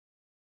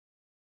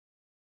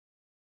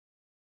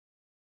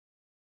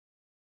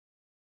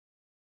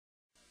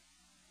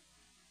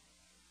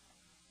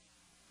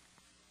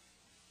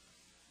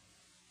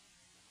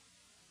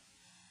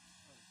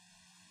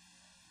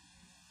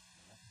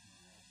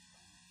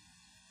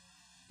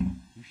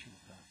You should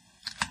have done.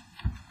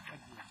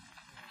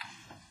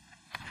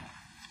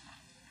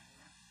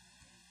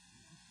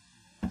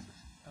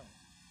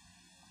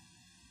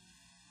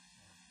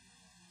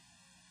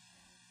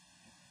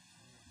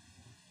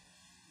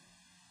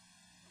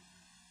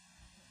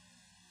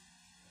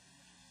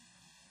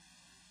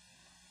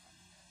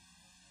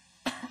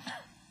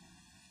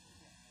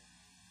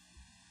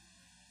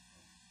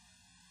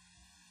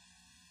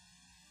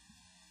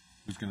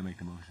 Who's going to make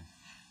the motion?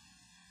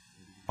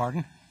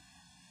 Pardon?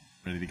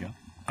 Ready to go?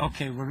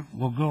 Okay,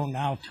 we'll go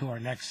now to our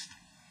next.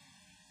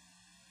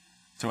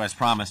 So as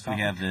promised, we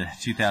have the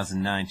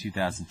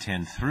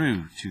 2009-2010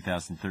 through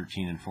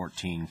 2013 and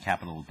 14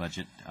 capital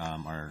budget,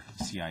 our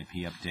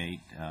CIP update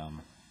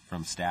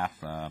from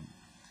staff. In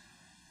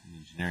the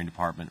engineering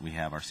department, we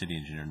have our city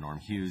engineer, Norm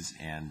Hughes,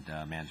 and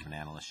management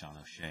analyst, Sean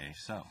O'Shea.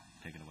 So,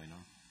 take it away,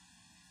 Norm.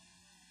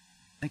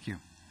 Thank you.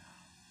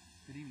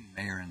 Good evening,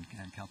 Mayor and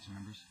council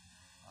members.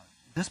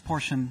 This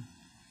portion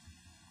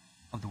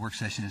of the work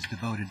session is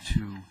devoted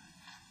to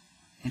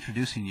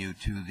introducing you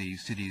to the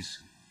city's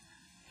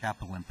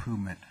capital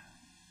improvement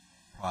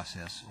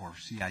process, or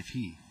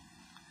CIP.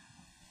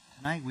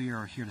 Tonight we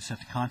are here to set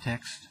the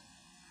context,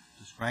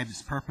 describe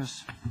its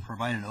purpose,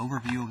 provide an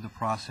overview of the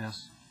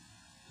process,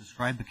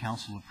 describe the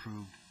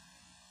council-approved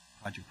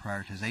project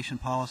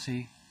prioritization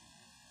policy,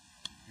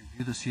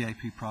 review the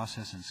CIP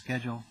process and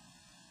schedule,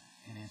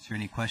 and answer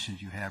any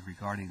questions you have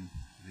regarding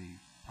the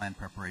plan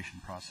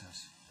preparation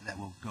process that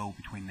will go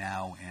between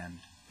now and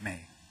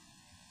May.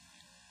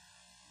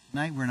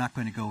 Tonight we're not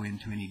going to go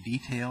into any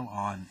detail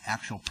on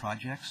actual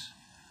projects.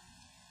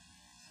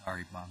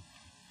 Sorry, Bob.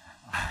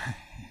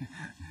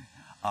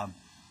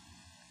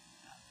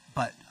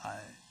 But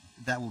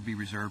that will be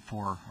reserved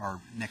for our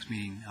next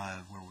meeting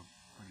where we're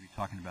going to be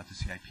talking about the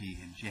CIP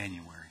in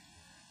January.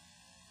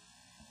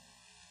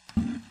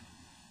 I'd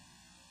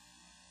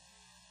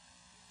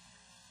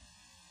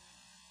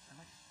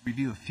like to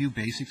review a few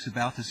basics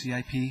about the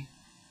CIP.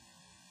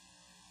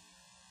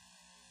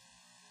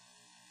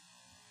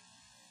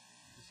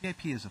 The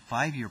CIP is a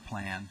 5-year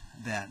plan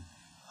that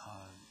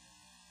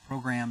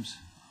programs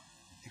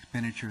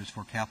expenditures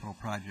for capital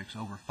projects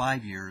over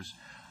 5 years,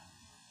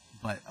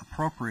 but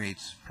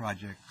appropriates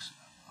projects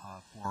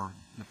for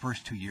the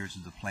first 2 years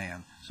of the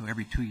plan. So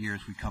every 2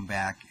 years we come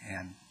back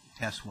and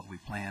test what we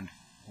planned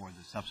for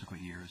the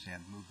subsequent years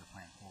and move the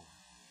plan forward.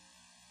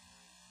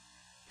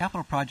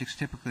 Capital projects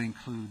typically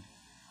include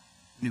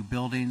new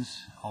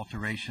buildings,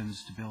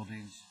 alterations to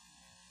buildings,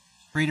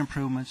 street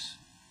improvements,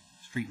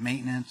 street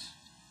maintenance,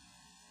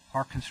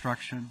 park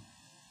construction,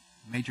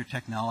 major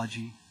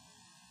technology,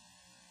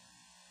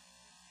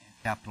 and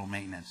capital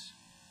maintenance.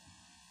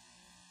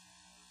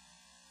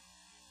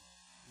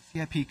 The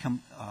CIP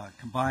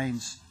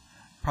combines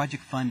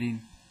project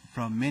funding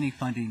from many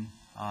funding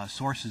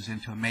sources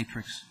into a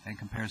matrix and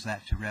compares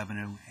that to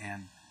revenue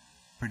and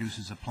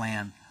produces a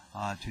plan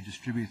to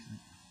distribute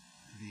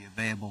the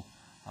available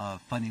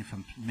funding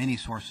from many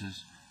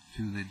sources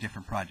to the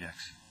different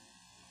projects.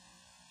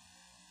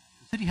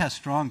 The city has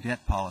strong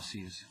debt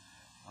policies,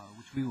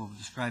 which we will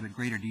describe in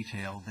greater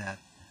detail, that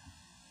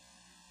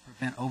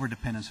prevent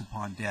overdependence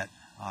upon debt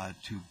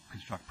to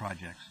construct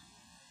projects.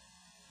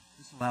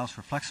 This allows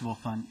for flexible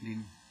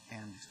funding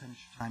and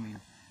expenditure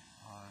timing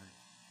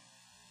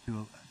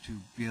to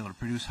be able to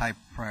produce high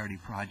priority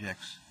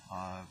projects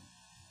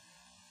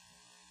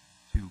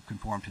to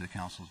conform to the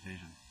council's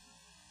vision.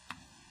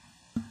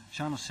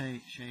 Sean O'Shea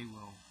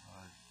will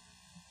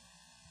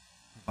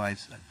provide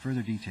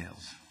further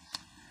details.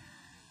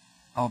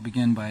 I'll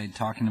begin by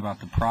talking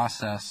about the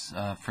process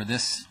for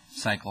this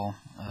cycle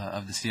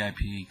of the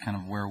CIP, kind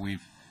of what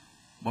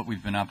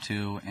we've been up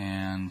to,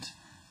 and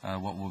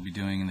what we'll be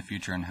doing in the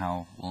future, and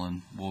how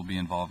we'll be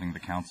involving the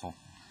council.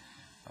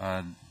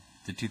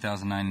 The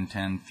 2009 and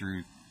 10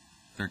 through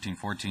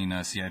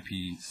 13-14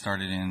 CIP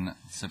started in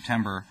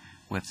September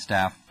with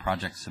staff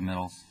project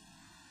submittals.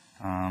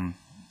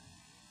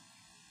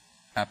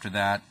 After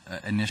that,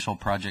 initial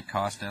project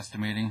cost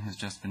estimating has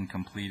just been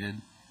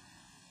completed,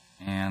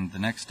 and the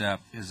next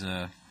step is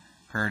a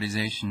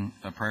prioritization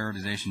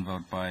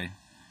vote by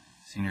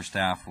senior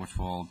staff, which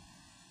will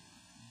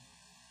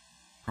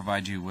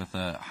provide you with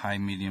a high,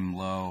 medium,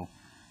 low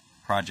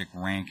project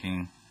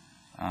ranking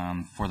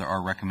for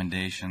our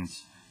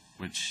recommendations,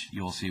 which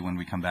you'll see when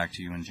we come back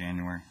to you in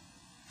January.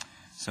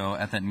 So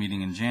at that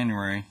meeting in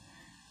January,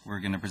 we're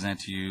going to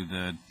present to you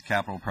the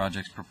capital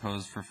projects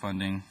proposed for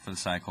funding for the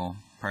cycle,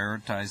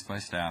 prioritized by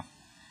staff.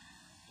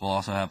 We'll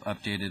also have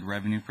updated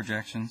revenue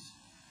projections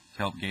to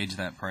help gauge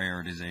that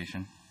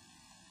prioritization.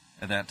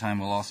 At that time,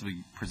 we'll also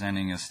be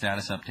presenting a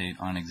status update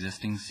on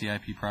existing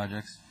CIP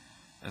projects,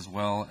 as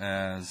well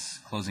as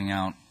closing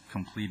out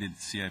completed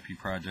CIP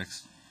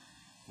projects,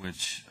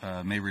 which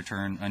may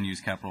return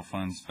unused capital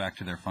funds back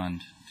to their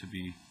fund to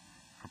be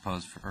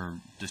proposed or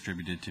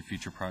distributed to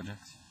future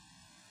projects.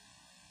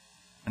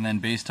 And then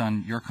based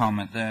on your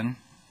comment then,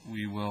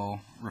 we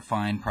will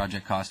refine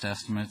project cost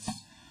estimates,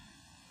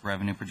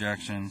 revenue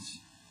projections,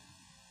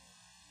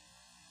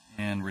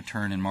 and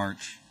return in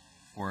March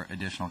for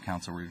additional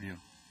council review.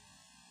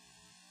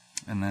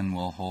 And then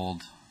we'll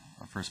hold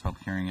our first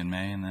public hearing in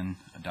May and then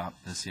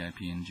adopt the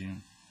CIP in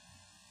June.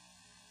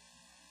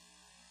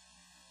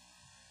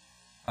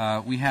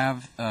 We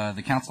have,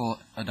 the council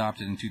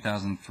adopted in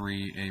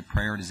 2003 a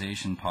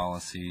prioritization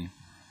policy,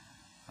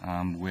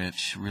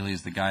 which really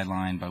is the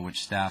guideline by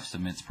which staff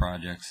submits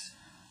projects,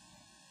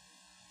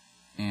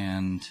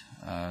 and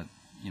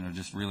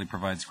just really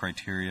provides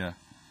criteria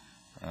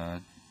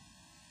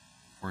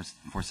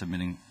for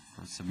submitting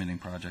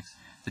projects.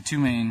 The two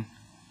main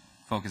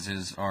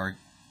focuses are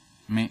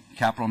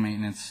capital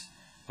maintenance,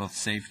 both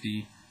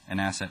safety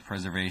and asset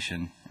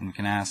preservation, and we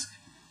can ask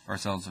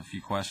ourselves a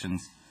few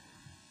questions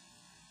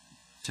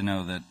to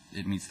know that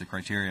it meets the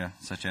criteria,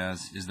 such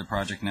as, is the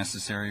project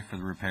necessary for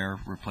the repair,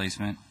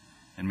 replacement,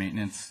 and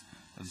maintenance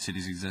of the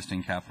city's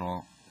existing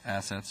capital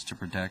assets to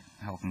protect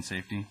health and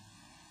safety?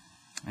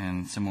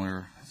 And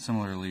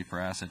similarly for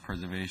asset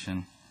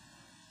preservation,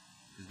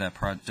 is that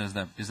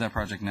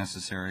project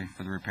necessary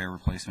for the repair,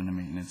 replacement, and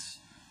maintenance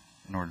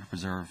in order to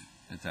preserve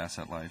its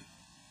asset life?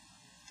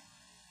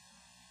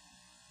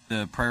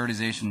 The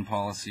prioritization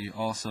policy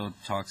also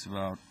talks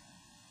about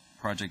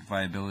project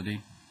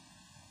viability,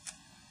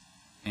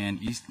 and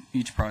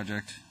each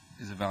project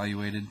is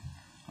evaluated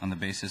on the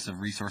basis of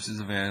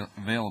resources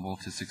available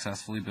to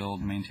successfully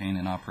build, maintain,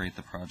 and operate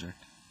the project.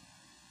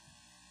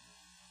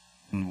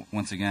 And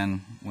once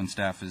again, when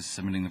staff is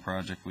submitting the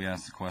project, we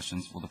ask the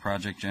questions, will the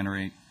project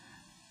generate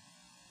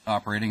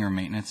operating or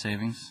maintenance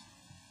savings?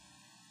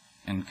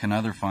 And can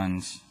other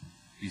funds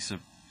be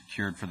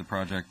secured for the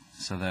project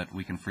so that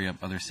we can free up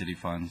other city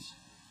funds?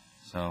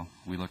 So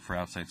we look for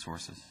outside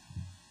sources.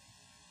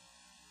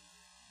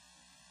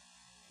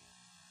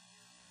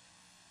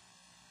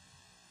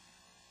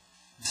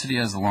 The city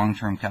has a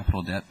long-term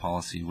capital debt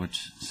policy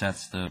which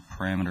sets the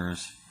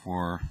parameters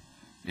for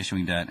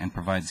issuing debt and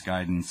provides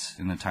guidance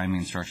in the timing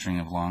and structuring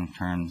of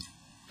long-term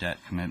debt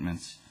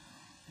commitments.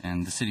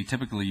 And the city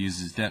typically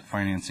uses debt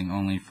financing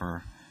only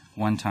for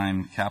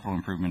one-time capital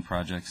improvement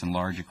projects and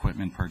large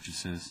equipment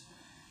purchases,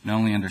 and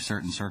only under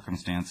certain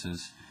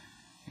circumstances,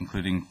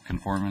 including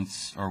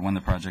conformance or when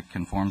the project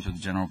conforms with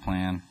the general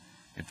plan,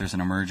 if there's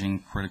an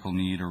emerging critical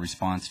need or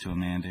response to a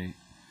mandate,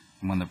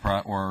 and when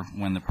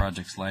the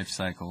project's life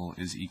cycle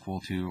is equal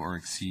to or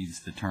exceeds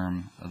the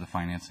term of the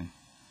financing.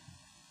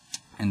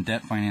 And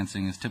debt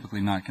financing is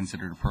typically not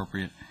considered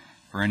appropriate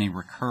for any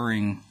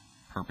recurring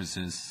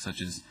purposes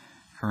such as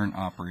current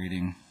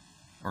operating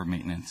or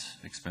maintenance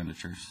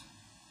expenditures.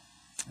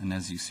 And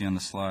as you see on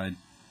the slide,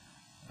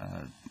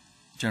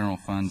 general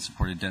fund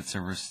supported debt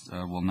service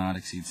will not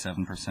exceed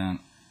 7%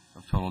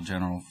 of total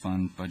general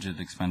fund budgeted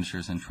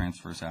expenditures and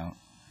transfers out.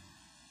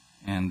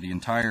 And the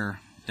entire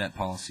debt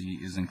policy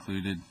is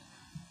included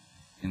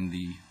in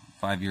the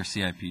 5-year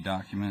CIP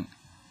document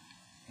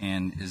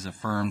and is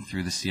affirmed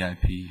through the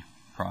CIP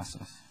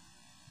process.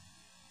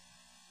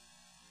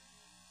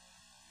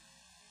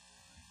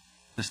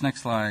 This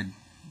next slide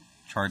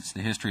charts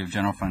the history of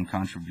general fund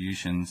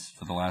contributions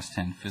for the last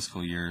 10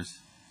 fiscal years.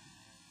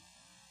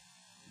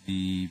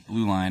 The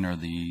blue line, or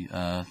the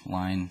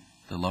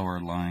lower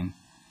line,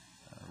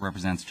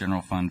 represents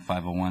general fund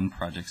 501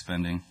 project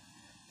spending,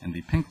 and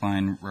the pink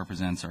line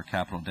represents our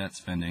capital debt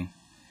spending.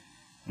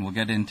 And we'll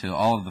get into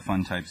all of the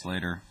fund types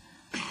later,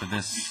 but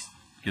this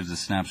gives a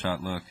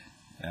snapshot look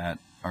at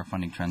our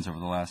funding trends over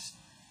the last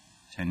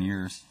 10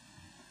 years.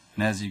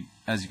 And as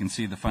you can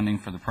see, the funding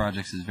for the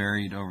projects has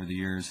varied over the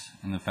years,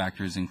 and the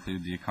factors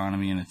include the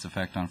economy and its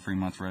effect on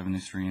Fremont's revenue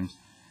streams,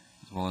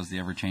 as well as the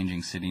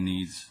ever-changing city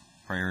needs,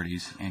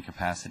 priorities, and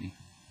capacity.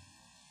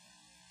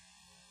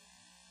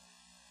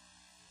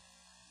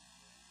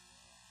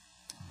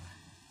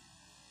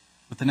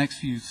 With the next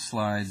few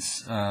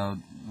slides,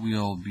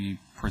 we'll be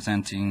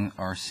presenting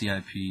our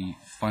CIP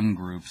fund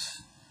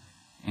groups.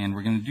 And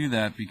we're going to do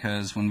that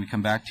because when we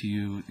come back to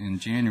you in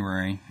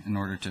January, in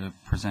order to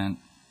present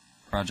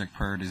project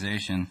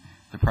prioritization,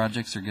 the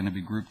projects are going to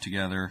be grouped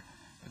together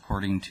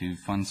according to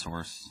fund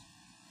source.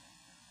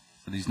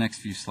 So these next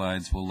few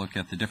slides will look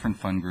at the different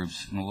fund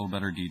groups in a little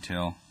better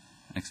detail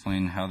and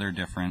explain how they're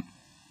different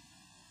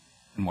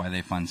and why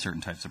they fund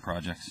certain types of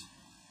projects.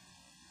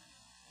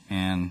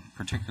 And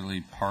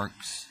particularly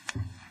parks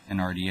and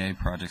RDA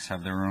projects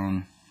have their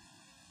own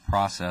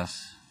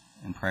process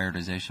and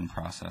prioritization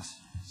process.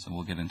 So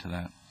we'll get into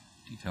that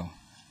detail.